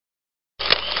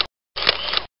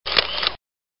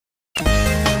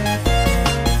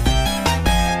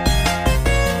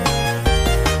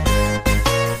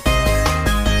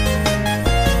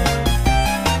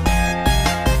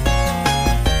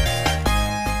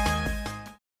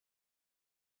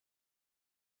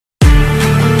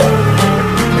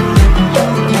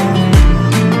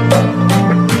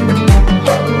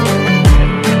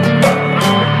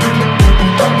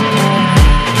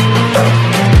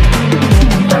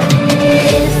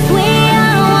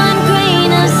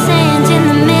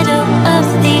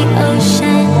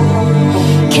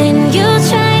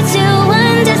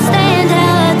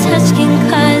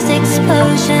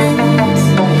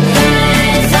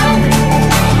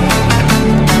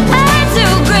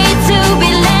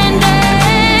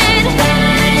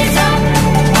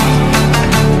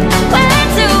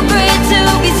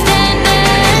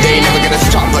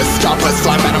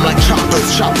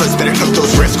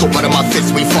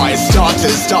fire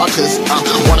starters.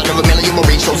 One out of a million will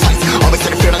reach those heights. Always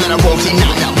had a feeling that I won't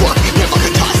deny. That work never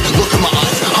could ties. Look in my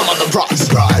eyes, I'm on the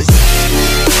rise.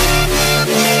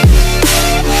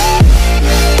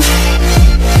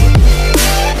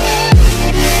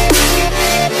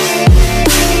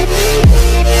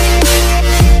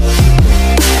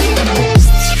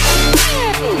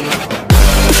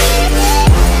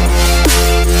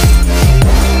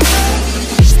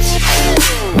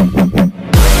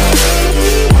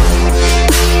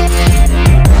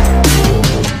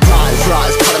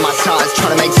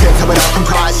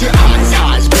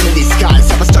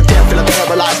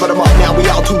 But I'm up now, we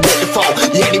all too late to fall.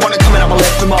 Yeah, anyone to come in, I'ma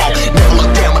lift them all. Never look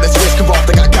down when there's risk involved.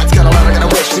 I got guts, got a lot, I gotta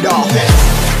wish it all.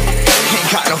 Ain't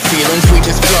got no feelings, we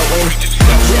just floating.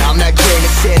 Yeah, I'm that grain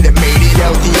of sand that made it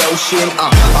out the ocean.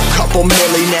 A couple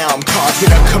milli now, I'm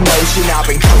causing a commotion. I've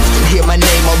been coasting, hear my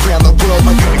name around the world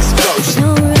like an explosion.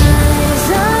 So rise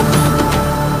up.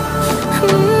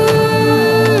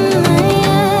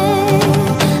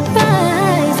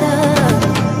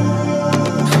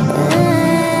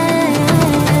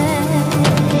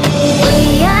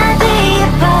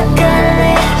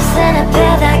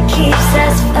 Keeps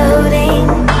us floating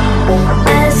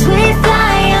as we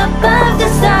fly above the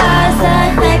stars.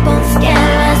 The light won't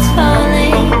scare us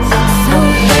falling. So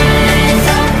rise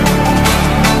up.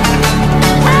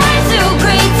 I'm too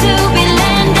great to be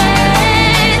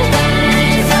landed.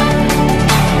 Rise up.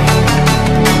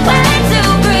 We're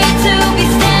too great to be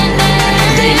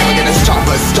standing. They ain't never gonna stop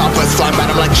us. Flying by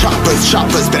them like choppers.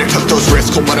 Better tuck those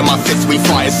wrists, hold one of my fists. We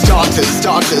fire starters.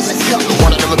 Let's go.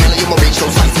 One out of a million will reach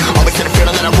those heights. Always had a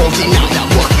feeling that I won't deny. That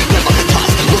work never could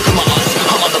ties. Look in my eyes,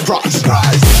 I'm on the rise.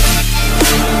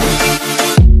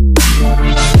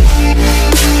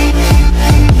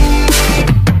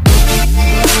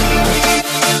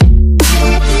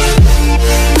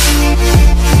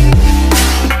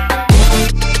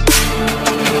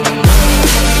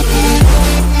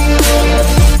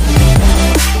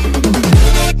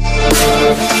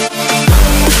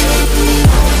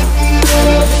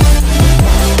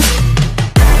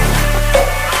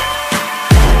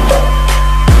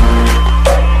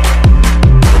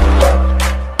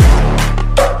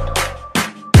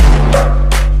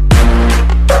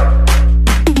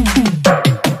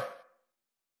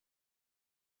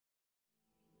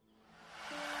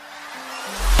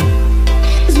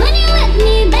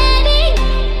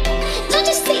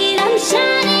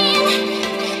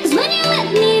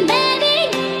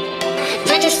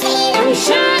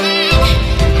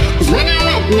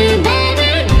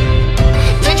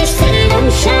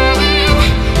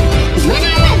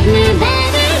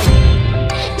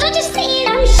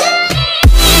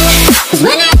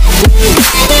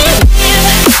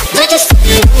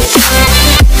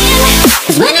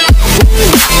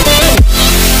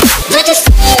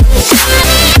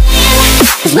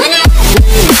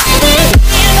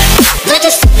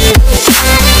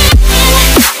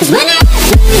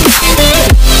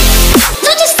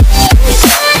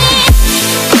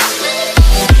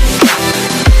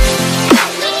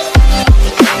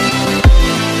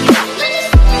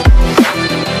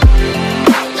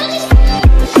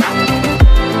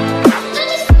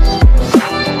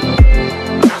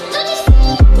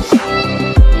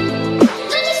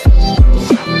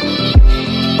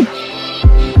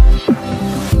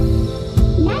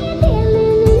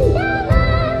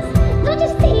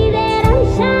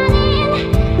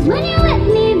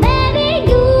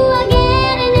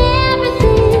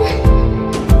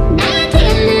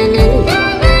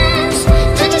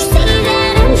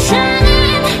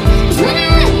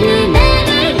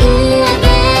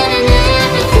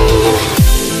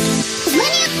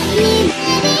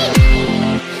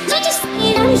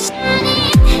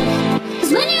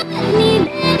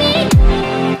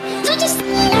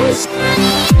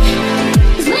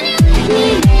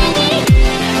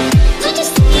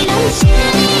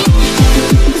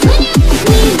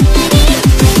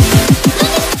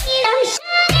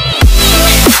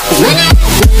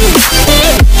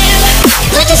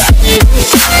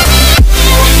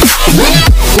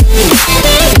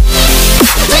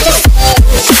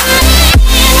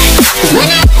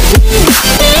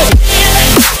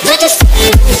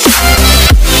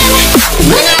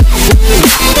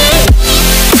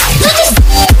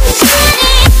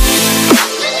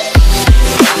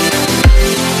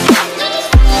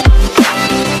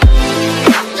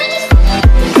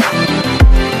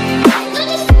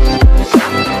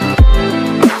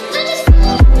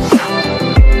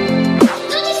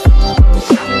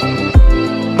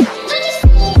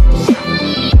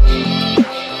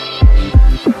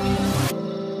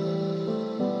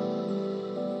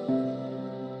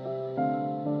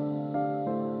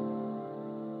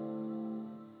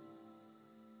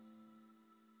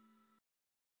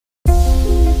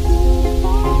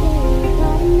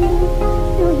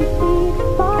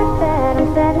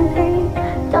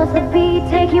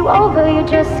 you over, you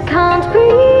just can't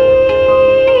breathe.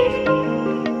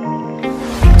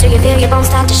 Do you feel your bones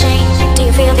start to shake? Do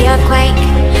you feel the earthquake?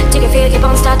 Do you feel your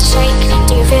bones start to shake?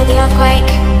 Do you feel the earthquake?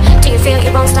 Do you feel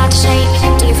your bones start to shake?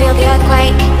 Do you feel the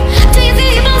earthquake? Do you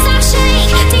feel your bones start to shake?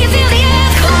 Do you feel the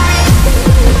earthquake?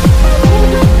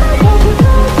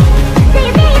 Do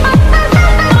you feel your bones?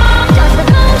 Does the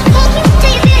bones take you? Do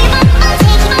you feel your bones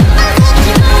take you?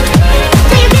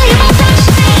 Do you feel your bones start to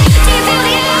shake? Do you feel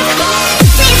the earthquake? Do you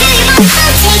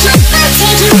feel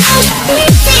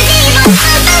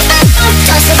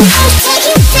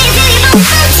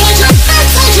your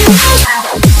bones take you? Take you out?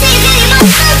 Do you feel your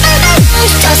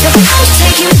bones? Does the bones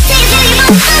take you? Do you feel your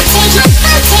bones take you?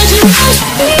 Take you out? Do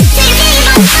you feel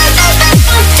your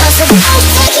bones? Does the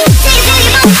bones take you? Do you feel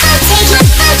your bones take you?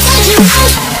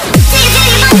 Take you out? Do you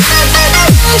feel your bones?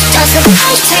 Does the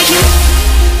bones take you?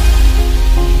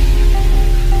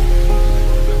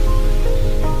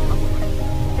 Do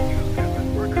you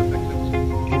feel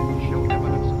your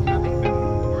bones take you? Take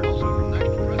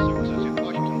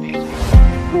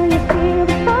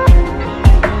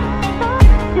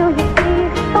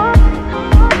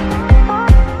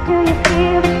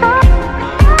you out? Do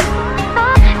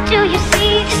you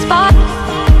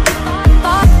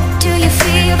feel your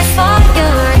bones?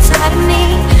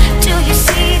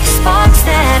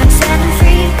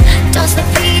 Does the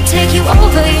bones take you? Take you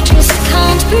over, you just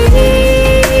can't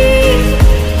breathe.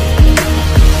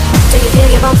 Do you feel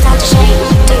your bones start to shake?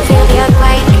 Do you feel the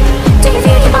earthquake?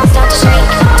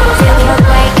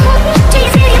 Do you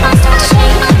feel your bones start to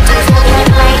shake? Do you feel the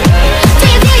earthquake? Do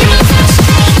you feel your bones start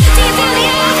to shake? Do you feel the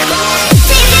earthquake? Do you feel your bones start to shake? Do you feel the earthquake?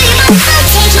 Do you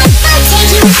feel your bones take you? Take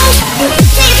you out? Do you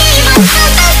feel your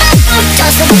bones?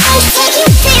 Does the bones take you?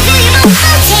 Do you feel your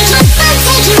bones take you?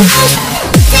 Take you out?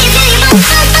 Do you feel your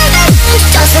bones?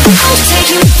 Does the bones take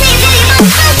you? Do you feel your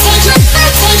bones take you?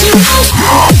 Take you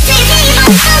out? Do you feel your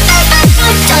bones?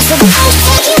 Does the bones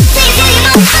take you? Do you feel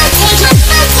your bones take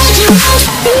you? Take you out?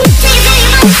 Do you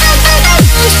feel your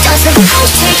bones? Does the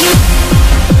bones take you?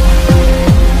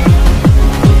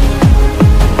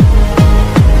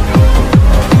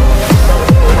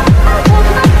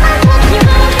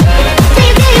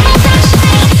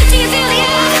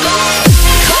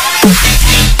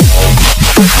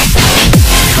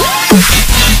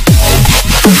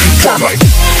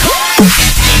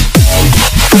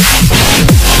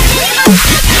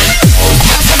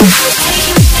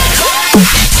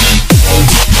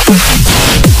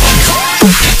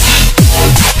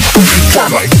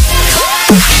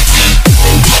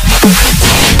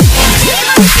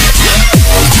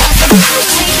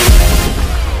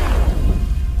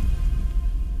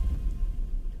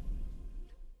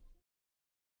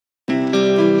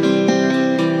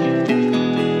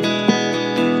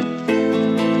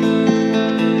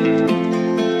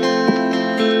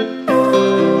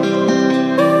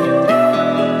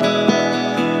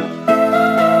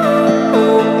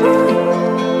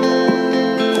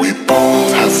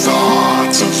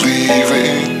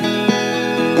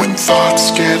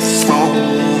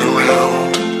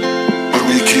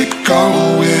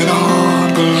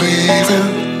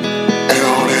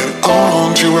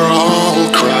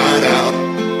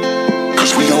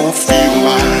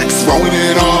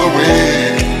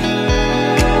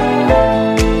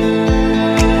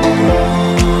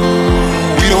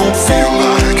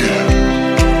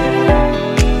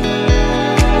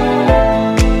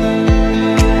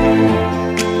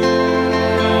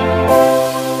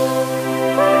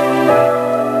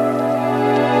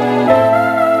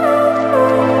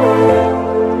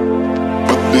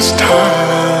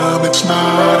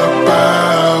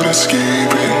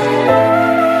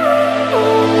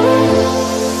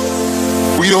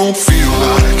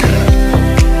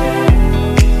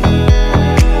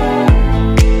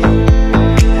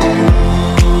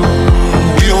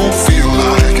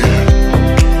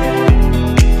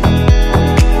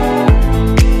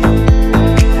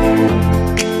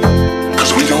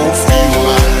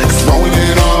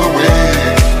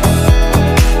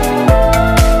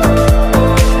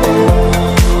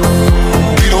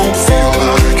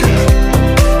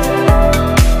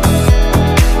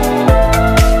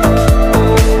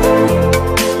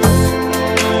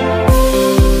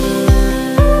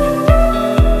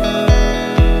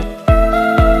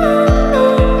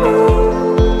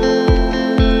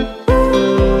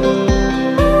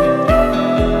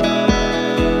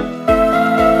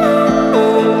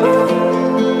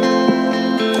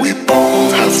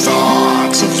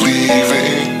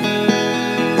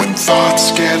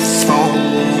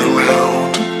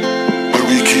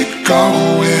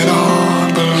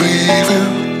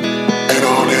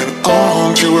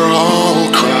 we're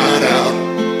all cried out,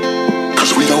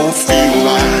 'cause we don't feel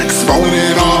like throwing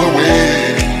it all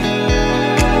away.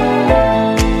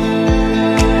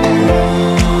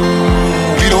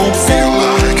 We don't feel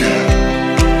like it.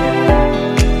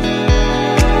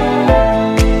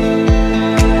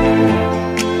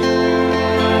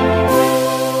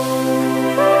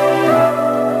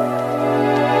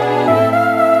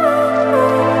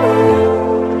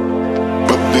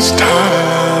 But this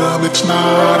time it's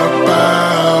not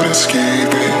about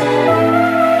escaping.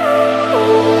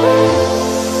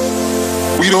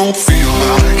 We don't feel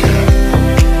like it.